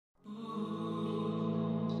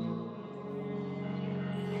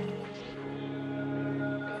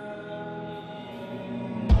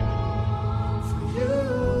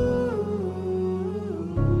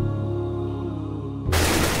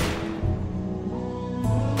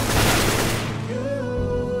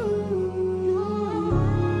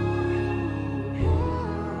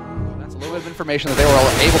information that they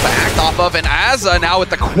were able to act off of, and Azza now with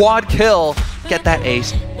the quad kill, get that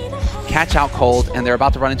ace, catch out cold, and they're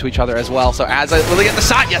about to run into each other as well. So Azza, will he get the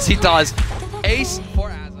shot? Yes, he does. Ace for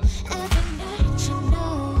Azza.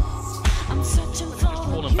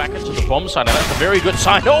 Falling back into the bomb side, and that's a very good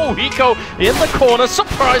sign. Oh, Hiko in the corner,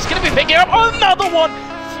 surprise, gonna be picking up another one.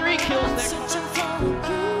 3 kills there.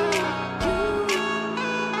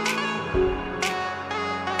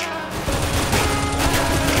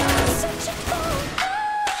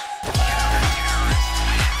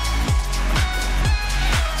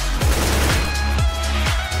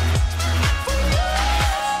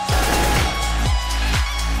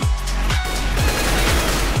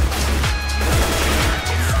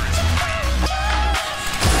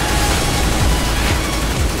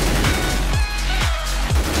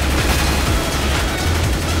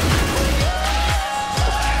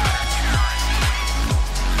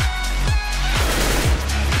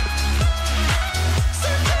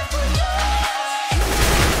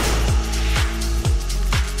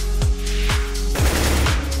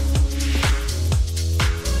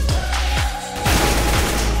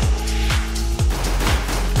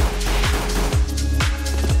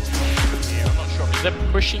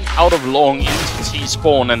 They're pushing out of long into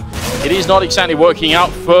T-spawn, and it is not exactly working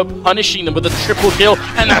out for punishing them with a triple kill,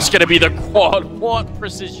 and that's going to be the quad. What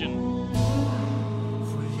precision.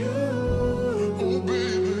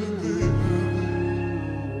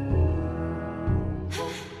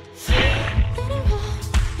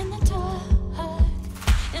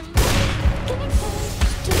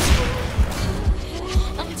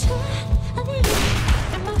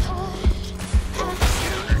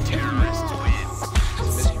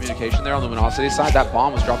 There on Luminosity side, that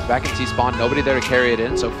bomb was dropped back in T-spawn, nobody there to carry it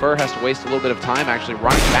in, so Fur has to waste a little bit of time actually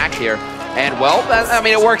running back here, and well, I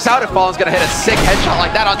mean, it works out if Fallen's gonna hit a sick headshot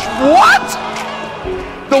like that on, what?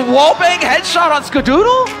 The wallbang headshot on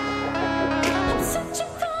Skadoodle? This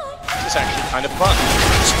is actually kind of fun.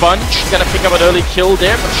 Sponge gonna pick up an early kill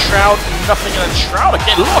there, but Shroud, nothing in Shroud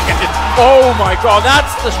again, look at it, oh my god,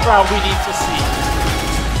 that's the Shroud we need to see.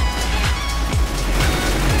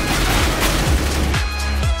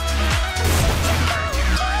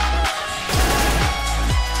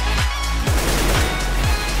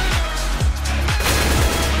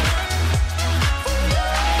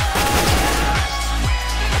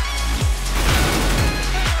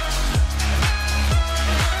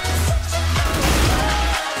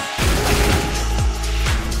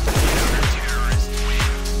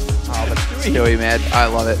 Stewie, man, I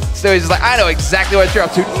love it. Stewie's just like, I know exactly what you're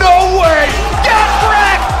up to. No way! Get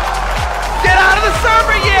wrecked! Get out of the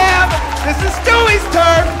server, Yam! This is Stewie's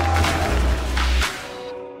turn!